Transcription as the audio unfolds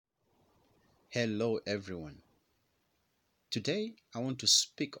Hello, everyone. Today, I want to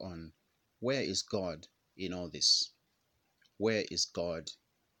speak on where is God in all this? Where is God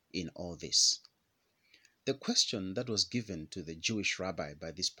in all this? The question that was given to the Jewish rabbi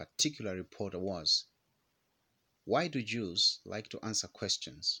by this particular reporter was, why do Jews like to answer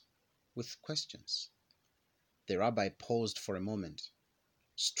questions with questions? The rabbi paused for a moment,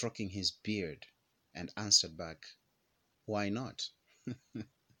 stroking his beard, and answered back, why not?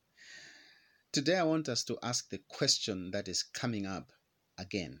 Today, I want us to ask the question that is coming up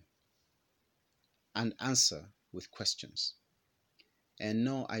again and answer with questions. And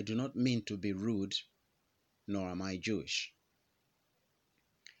no, I do not mean to be rude, nor am I Jewish.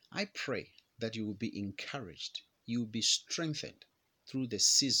 I pray that you will be encouraged, you will be strengthened through the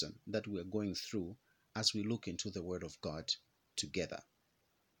season that we are going through as we look into the Word of God together.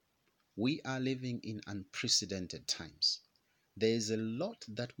 We are living in unprecedented times. There is a lot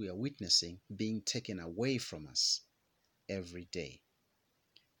that we are witnessing being taken away from us every day.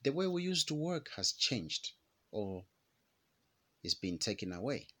 The way we used to work has changed or is being taken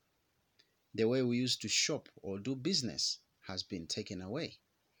away. The way we used to shop or do business has been taken away.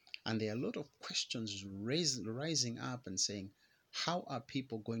 And there are a lot of questions rising up and saying, how are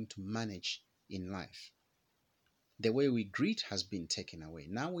people going to manage in life? The way we greet has been taken away.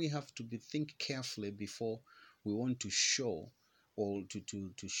 Now we have to think carefully before we want to show or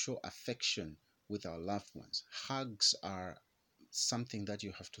to show affection with our loved ones. Hugs are something that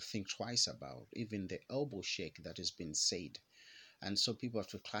you have to think twice about. Even the elbow shake that has been said. And so people have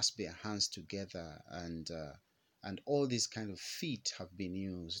to clasp their hands together, and all these kind of feet have been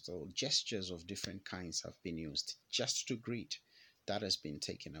used, or gestures of different kinds have been used just to greet. That has been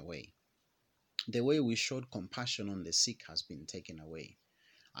taken away. The way we showed compassion on the sick has been taken away.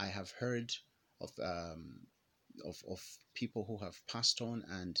 I have heard of people who have passed on,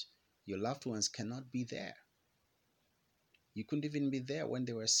 and your loved ones cannot be there. You couldn't even be there when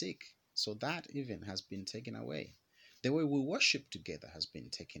they were sick, so that even has been taken away. The way we worship together has been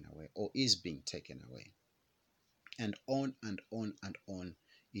taken away or is being taken away. And on and on and on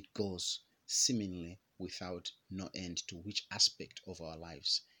it goes, seemingly without no end to which aspect of our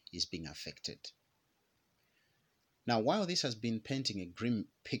lives is being affected. Now, while this has been painting a grim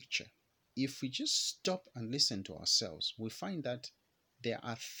picture, if we just stop and listen to ourselves, we find that there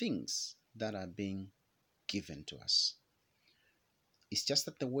are things that are being given to us. It's just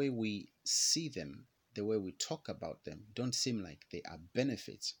that the way we see them, the way we talk about them, don't seem like they are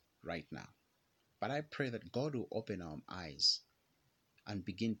benefits right now. But I pray that God will open our eyes and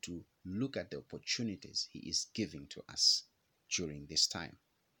begin to look at the opportunities He is giving to us during this time.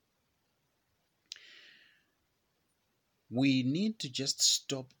 We need to just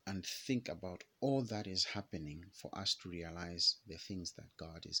stop and think about all that is happening for us to realize the things that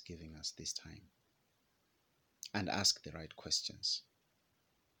God is giving us this time and ask the right questions.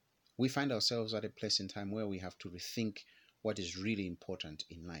 We find ourselves at a place in time where we have to rethink what is really important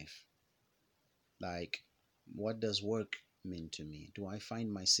in life. Like, what does work mean to me? Do I find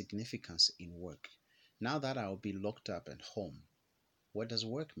my significance in work? Now that I'll be locked up at home, what does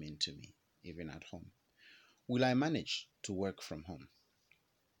work mean to me, even at home? Will I manage to work from home?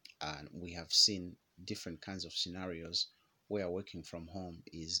 And we have seen different kinds of scenarios where working from home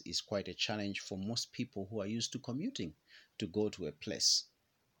is quite a challenge for most people who are used to commuting to go to a place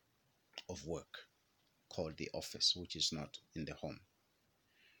of work called the office, which is not in the home.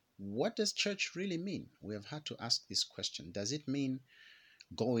 What does church really mean? We have had to ask this question. Does it mean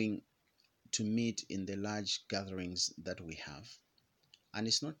going to meet in the large gatherings that we have? And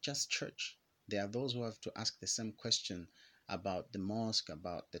it's not just church. There are those who have to ask the same question about the mosque,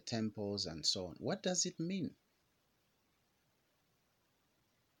 about the temples, and so on. What does it mean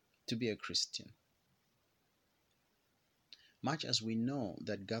to be a Christian? Much as we know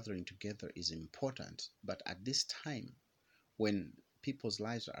that gathering together is important, but at this time, when people's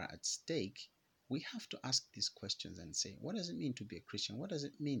lives are at stake, we have to ask these questions and say, what does it mean to be a Christian? What does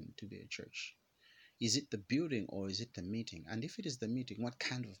it mean to be a church? Is it the building or is it the meeting? And if it is the meeting, what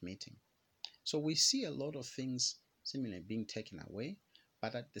kind of meeting? So we see a lot of things seemingly being taken away,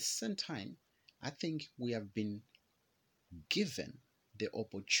 but at the same time, I think we have been given the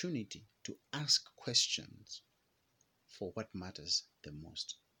opportunity to ask questions for what matters the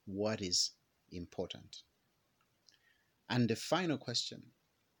most, what is important. And the final question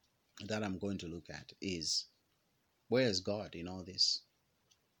that I'm going to look at is, where is God in all this?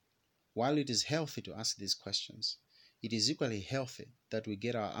 While it is healthy to ask these questions, it is equally healthy that we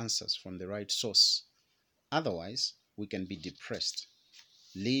get our answers from the right source. Otherwise, we can be depressed,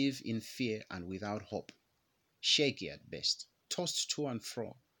 live in fear and without hope, shaky at best, tossed to and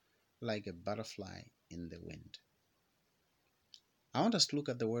fro like a butterfly in the wind. I want us to look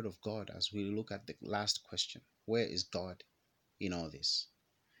at the Word of God as we look at the last question. Where is God in all this?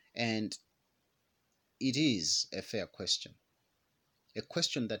 And it is a fair question. A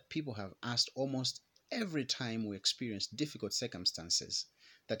question that people have asked almost every time we experience difficult circumstances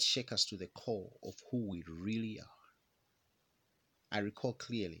that shake us to the core of who we really are. I recall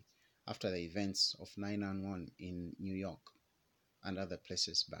clearly after the events of 9/11 in New York and other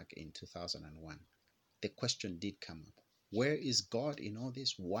places back in 2001, the question did come up. Where is God in all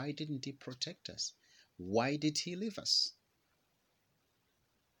this? Why didn't He protect us? Why did He leave us?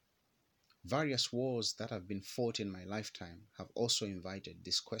 Various wars that have been fought in my lifetime have also invited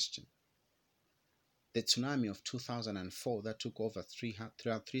this question. The tsunami of 2004 that took over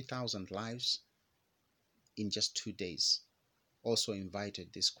 3,000 lives in just 2 days also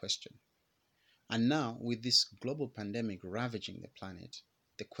invited this question. And now, with this global pandemic ravaging the planet,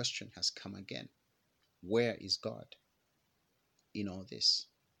 the question has come again. Where is God in all this?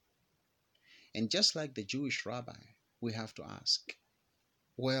 And just like the Jewish rabbi, we have to ask,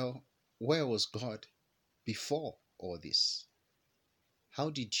 well, where was God before all this? How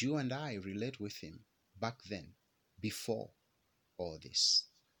did you and I relate with Him back then, before all this?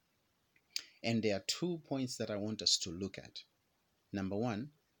 And there are 2 points that I want us to look at. Number 1,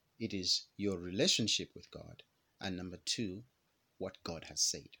 it is your relationship with God. And number 2, what God has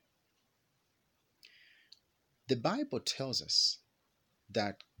said. The Bible tells us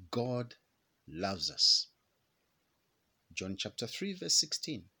that God loves us. John chapter 3 verse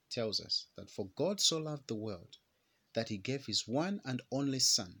 16 tells us that for God so loved the world that He gave His one and only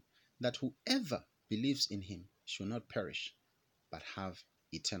Son, that whoever believes in Him shall not perish but have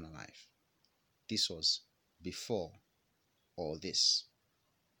eternal life. This was before all this.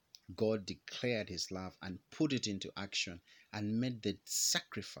 God declared His love and put it into action and made the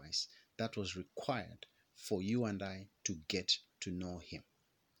sacrifice that was required for you and I to get to know Him.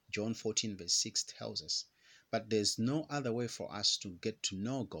 John 14 verse 6 tells us, but there's no other way for us to get to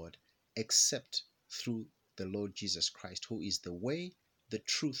know God except through the Lord Jesus Christ, who is the way, the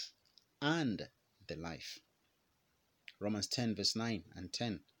truth, and the life. Romans 10 verse 9 and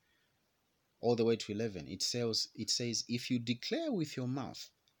 10 all the way to 11, it says, if you declare with your mouth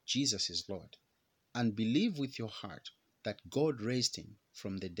Jesus is Lord and believe with your heart that God raised Him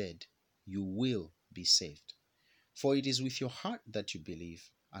from the dead, you will be saved. For it is with your heart that you believe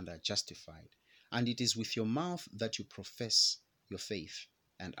and are justified, and it is with your mouth that you profess your faith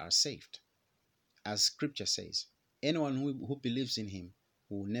and are saved. As Scripture says, anyone who believes in Him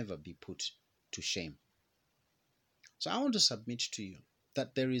will never be put to shame. So I want to submit to you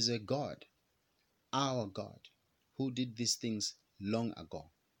that there is a God, our God, who did these things long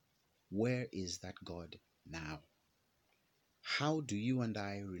ago. Where is that God now? How do you and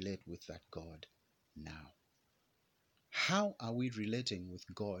I relate with that God now? How are we relating with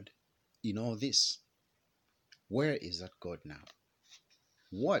God in all this? Where is that God now?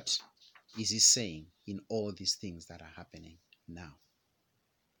 What is He saying in all these things that are happening now?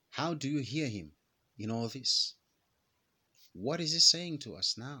 How do you hear Him in all this? What is He saying to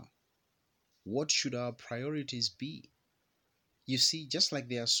us now? What should our priorities be? You see, just like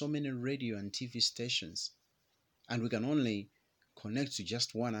there are so many radio and TV stations, and we can only connect to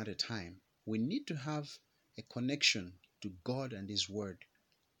just one at a time, we need to have a connection to God and His Word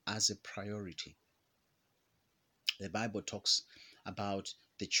as a priority. The Bible talks about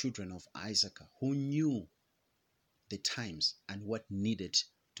the children of Isaac who knew the times and what needed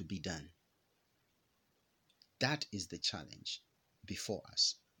to be done. That is the challenge before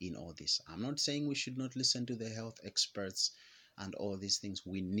us in all this. I'm not saying we should not listen to the health experts and all these things.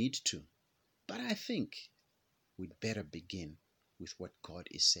 We need to. But I think we'd better begin with what God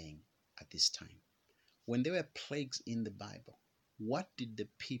is saying at this time. When there were plagues in the Bible, what did the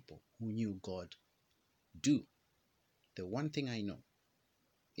people who knew God do? The one thing I know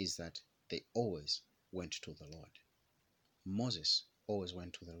is that they always went to the Lord. Moses always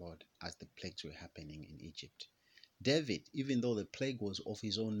went to the Lord as the plagues were happening in Egypt. David, even though the plague was of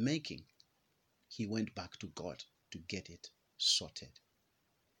his own making, he went back to God to get it sorted.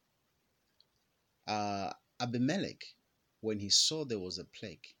 Abimelech, when he saw there was a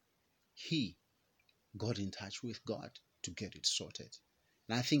plague, he got in touch with God to get it sorted.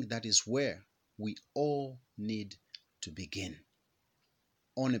 And I think that is where we all need to begin,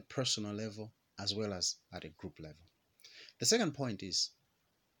 on a personal level as well as at a group level. The second point is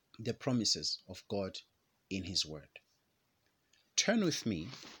the promises of God in His Word. Turn with me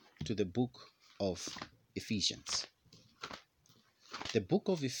to the book of Ephesians. The book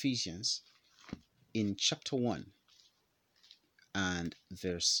of Ephesians in chapter 1 and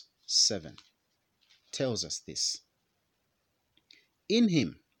verse 7 tells us this. In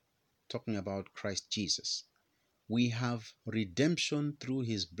him, talking about Christ Jesus, we have redemption through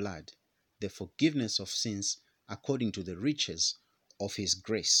his blood, the forgiveness of sins according to the riches of his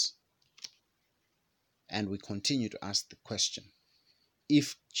grace. And we continue to ask the question,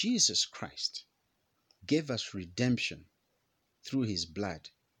 if Jesus Christ gave us redemption through his blood,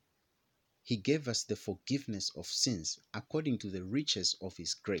 he gave us the forgiveness of sins according to the riches of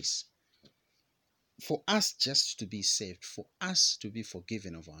his grace. For us just to be saved, for us to be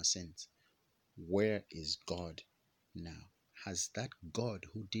forgiven of our sins, where is God now? Has that God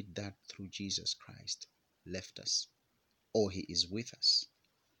who did that through Jesus Christ left us, or he is with us?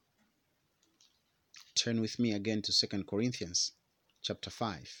 Turn with me again to 2 Corinthians chapter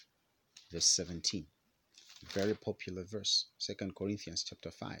 5, verse 17. Very popular verse, 2 Corinthians chapter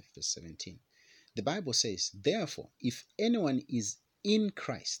 5, verse 17. The Bible says, therefore, if anyone is in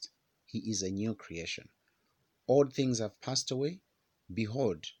Christ, he is a new creation. All things have passed away.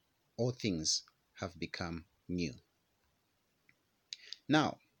 Behold, all things have become new.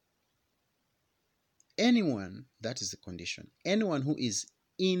 Now, anyone, that is the condition, anyone who is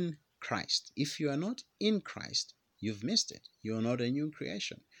in Christ. If you are not in Christ, you've missed it. You are not a new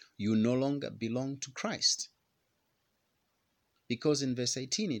creation. You no longer belong to Christ. Because in verse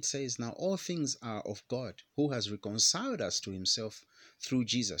 18 it says, now all things are of God, who has reconciled us to himself through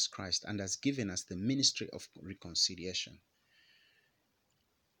Jesus Christ and has given us the ministry of reconciliation.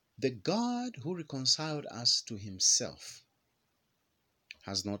 The God who reconciled us to himself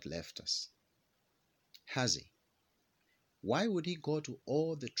has not left us, has he? Why would he go to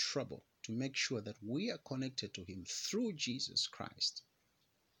all the trouble to make sure that we are connected to him through Jesus Christ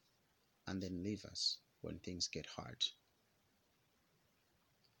and then leave us when things get hard?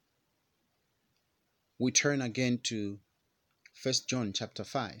 We turn again to 1 John chapter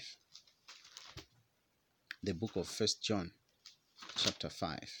 5. The book of 1 John chapter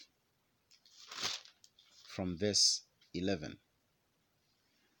 5 from verse 11.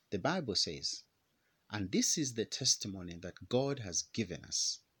 The Bible says, and this is the testimony that God has given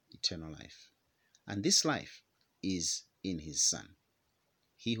us, eternal life. And this life is in his Son.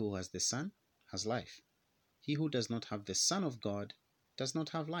 He who has the Son has life. He who does not have the Son of God does not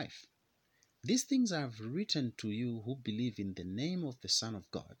have life. These things I have written to you who believe in the name of the Son of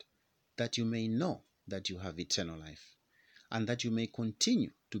God, that you may know that you have eternal life, and that you may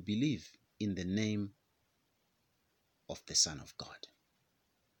continue to believe in the name of the Son of God.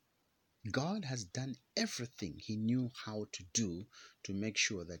 God has done everything he knew how to do to make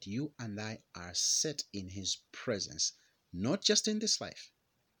sure that you and I are set in his presence, not just in this life,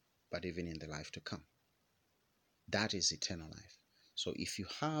 but even in the life to come. That is eternal life. So if you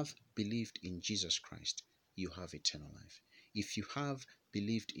have believed in Jesus Christ, you have eternal life. If you have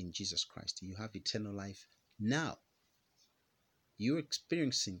believed in Jesus Christ, you have eternal life now. You're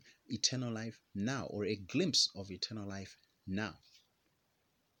experiencing eternal life now, or a glimpse of eternal life now.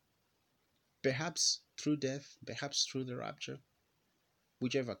 Perhaps through death, perhaps through the rapture,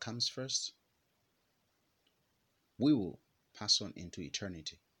 whichever comes first, we will pass on into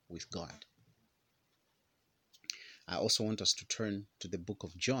eternity with God. I also want us to turn to the book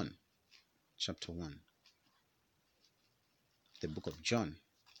of John, chapter 1. The book of John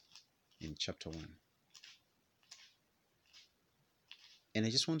in chapter 1. And I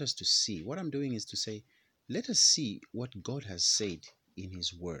just want us to see, what I'm doing is to say, let us see what God has said in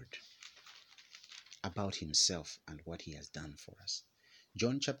his word about himself and what he has done for us.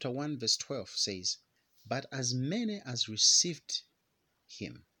 John chapter 1 verse 12 says, but as many as received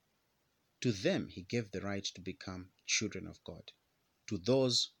him, to them he gave the right to become children of God, to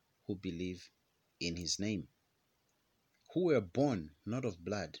those who believe in his name, who were born not of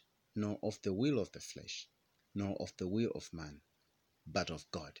blood, nor of the will of the flesh, nor of the will of man, but of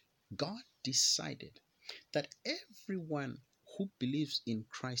God. God decided that everyone who believes in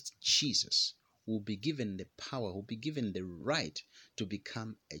Christ Jesus will be given the power, will be given the right to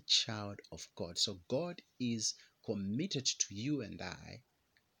become a child of God. So God is committed to you and I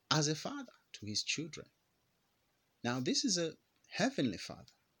as a father to his children. Now, this is a heavenly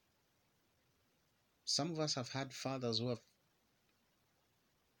father. Some of us have had fathers who have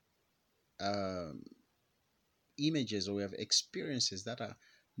images, or we have experiences that are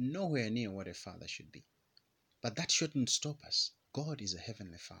nowhere near what a father should be. But that shouldn't stop us. God is a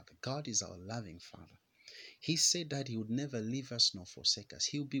heavenly father. God is our loving father. He said that he would never leave us nor forsake us.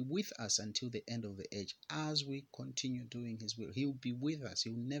 He'll be with us until the end of the age as we continue doing his will. He'll be with us. He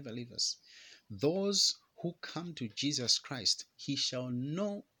will never leave us. Those who come to Jesus Christ, he shall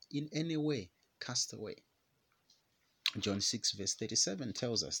not in any way cast away. John 6 verse 37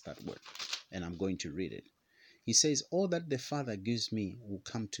 tells us that word, and I'm going to read it. He says, all that the Father gives me will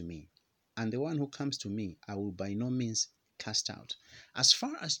come to me, and the one who comes to me I will by no means cast out. As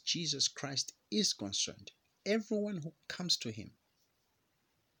far as Jesus Christ is concerned, everyone who comes to him,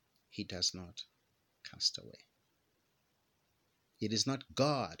 he does not cast away. It is not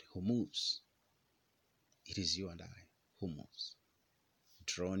God who moves. It is you and I who moves.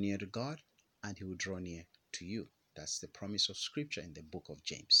 Draw near to God, and he will draw near to you. That's the promise of Scripture in the book of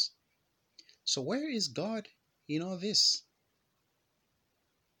James. So where is God in all this?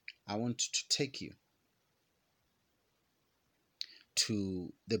 I want to take you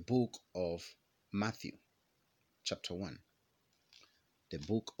to the book of Matthew, chapter 1. The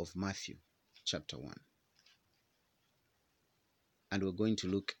book of Matthew, chapter 1. And we're going to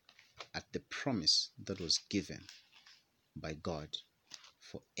look at the promise that was given by God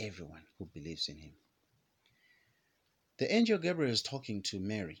for everyone who believes in him. The angel Gabriel is talking to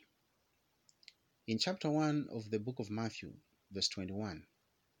Mary. In chapter 1 of the book of Matthew, verse 21,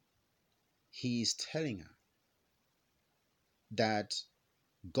 he is telling her that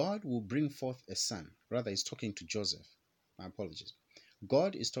God will bring forth a son. Rather, he's talking to Joseph. My apologies.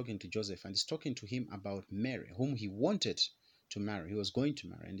 God is talking to Joseph, and he's talking to him about Mary, whom he wanted to marry. He was going to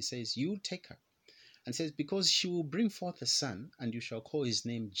marry. And he says, you take her. And says, because she will bring forth a son, and you shall call his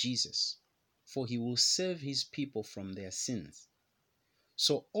name Jesus, for he will save his people from their sins.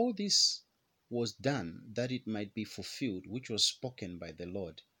 So all this was done that it might be fulfilled, which was spoken by the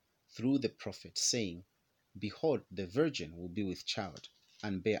Lord through the prophet, saying, behold, the virgin will be with child,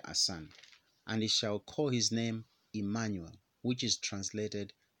 and bear a son, and he shall call his name Emmanuel, which is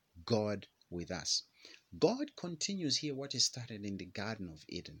translated God with us. God continues here what he started in the Garden of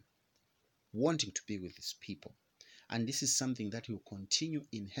Eden, wanting to be with his people. And this is something that will continue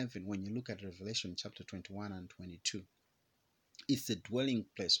in heaven when you look at Revelation chapter 21 and 22. It's the dwelling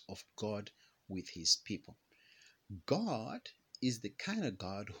place of God with his people. God is the kind of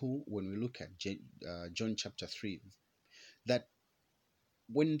God who, when we look at John chapter 3, that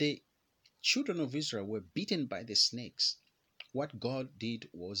when the children of Israel were beaten by the snakes, what God did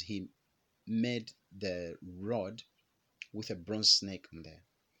was he made the rod with a bronze snake on there,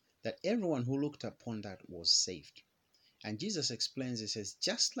 that everyone who looked upon that was saved. And Jesus explains, he says,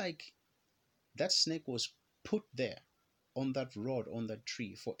 just like that snake was put there on that rod, on that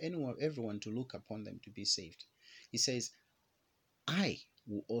tree, for everyone to look upon them to be saved, he says, I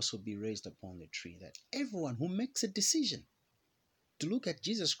will also be raised upon the tree, that everyone who makes a decision to look at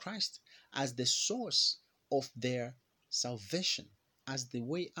Jesus Christ as the source of their salvation, as the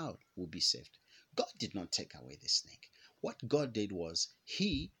way out, will be saved. God did not take away the snake. What God did was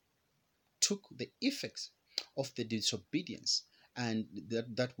he took the effects of the disobedience and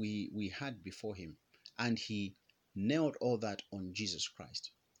that we had before him, and he nailed all that on Jesus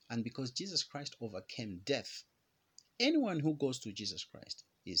Christ. And because Jesus Christ overcame death, anyone who goes to Jesus Christ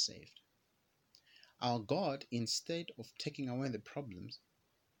is saved. Our God, instead of taking away the problems,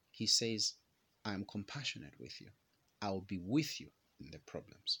 he says, I am compassionate with you. I will be with you in the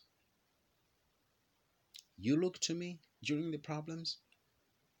problems. You look to me during the problems,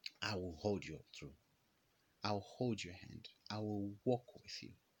 I will hold you through. I'll hold your hand. I will walk with you.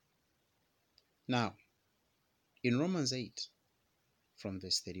 Now, in Romans 8, from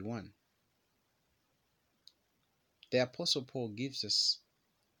verse 31, the Apostle Paul gives us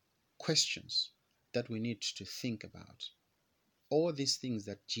questions that we need to think about. All these things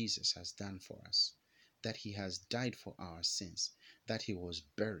that Jesus has done for us, that he has died for our sins, that he was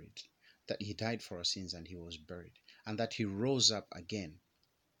buried, that he died for our sins and he was buried, and that he rose up again.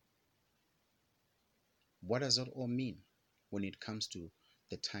 What does that all mean when it comes to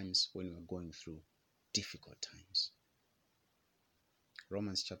the times when we are going through difficult times?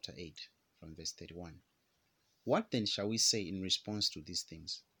 Romans chapter 8 from verse 31. What then shall we say in response to these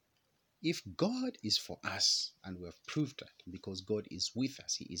things? If God is for us, and we have proved that because God is with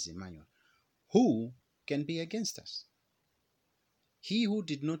us, he is Emmanuel, who can be against us? He who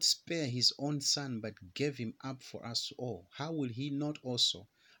did not spare his own son but gave him up for us all, how will he not also,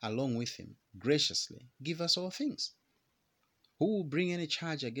 along with him, graciously give us all things? Who will bring any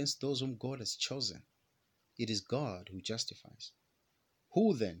charge against those whom God has chosen? It is God who justifies.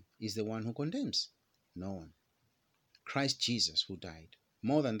 Who then is the one who condemns? No one. Christ Jesus, who died,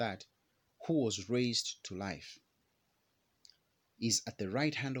 more than that, who was raised to life, is at the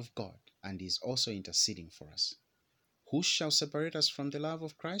right hand of God and is also interceding for us. Who shall separate us from the love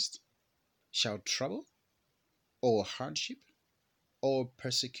of Christ? Shall trouble, or hardship, or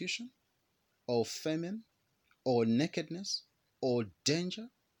persecution, or famine, or nakedness, or danger,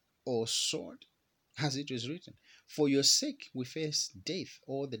 or sword? As it is written, For your sake we face death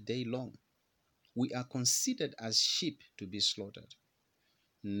all the day long. We are considered as sheep to be slaughtered.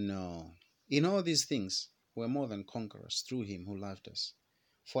 No. In all these things, we're more than conquerors through him who loved us.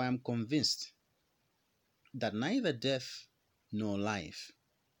 For I am convinced that neither death nor life,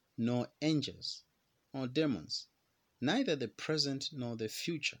 nor angels, nor demons, neither the present nor the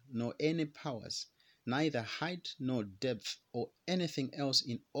future, nor any powers, neither height nor depth, or anything else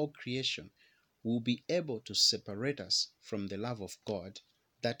in all creation will be able to separate us from the love of God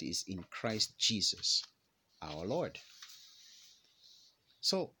that is in Christ Jesus, our Lord.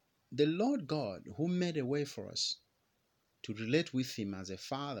 So, the Lord God who made a way for us to relate with him as a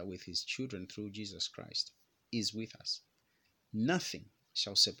father with his children through Jesus Christ is with us. Nothing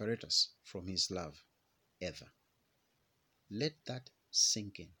shall separate us from his love, ever. Let that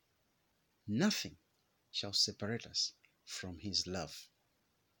sink in. Nothing shall separate us from his love.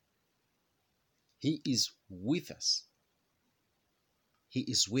 He is with us. He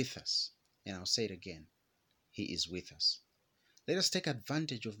is with us. And I'll say it again. He is with us. Let us take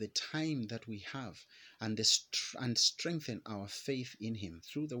advantage of the time that we have and strengthen our faith in him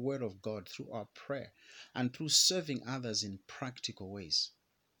through the word of God, through our prayer, and through serving others in practical ways.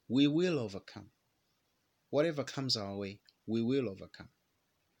 We will overcome. Whatever comes our way, we will overcome.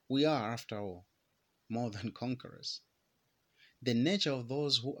 We are, after all, more than conquerors. The nature of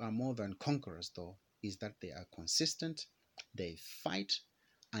those who are more than conquerors, though, is that they are consistent, they fight,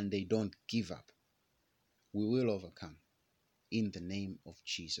 and they don't give up. We will overcome in the name of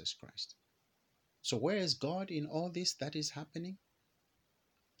Jesus Christ. So where is God in all this that is happening?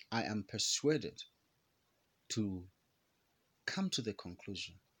 I am persuaded to come to the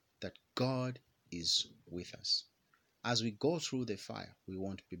conclusion that God is with us. As we go through the fire, we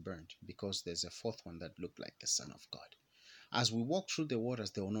won't be burnt because there's a fourth one that looked like the Son of God. As we walk through the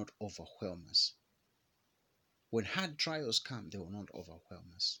waters, they will not overwhelm us. When hard trials come, they will not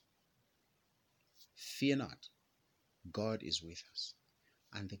overwhelm us. Fear not, God is with us.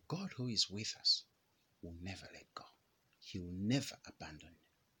 And the God who is with us will never let go. He will never abandon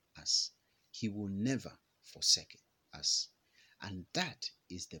us. He will never forsake us. And that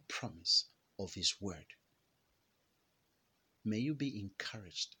is the promise of his word. May you be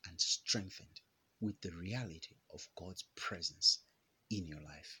encouraged and strengthened with the reality of God's presence in your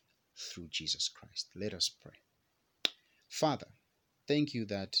life through Jesus Christ. Let us pray. Father, thank you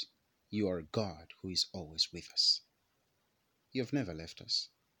that you are God who is always with us. You have never left us,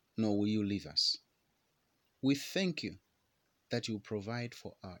 nor will you leave us. We thank you that you provide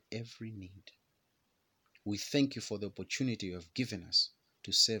for our every need. We thank you for the opportunity you have given us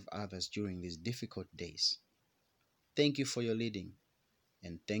to serve others during these difficult days. Thank you for your leading,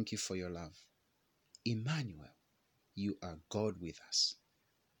 and thank you for your love. Emmanuel, you are God with us.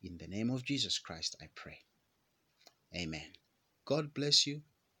 In the name of Jesus Christ, I pray. Amen. God bless you,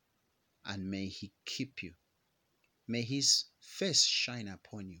 and may he keep you. May his face shine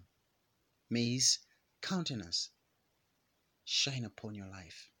upon you. May his countenance shine upon your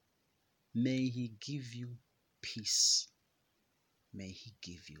life. May he give you peace. May he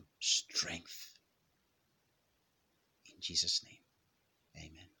give you strength. In Jesus' name,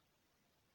 amen.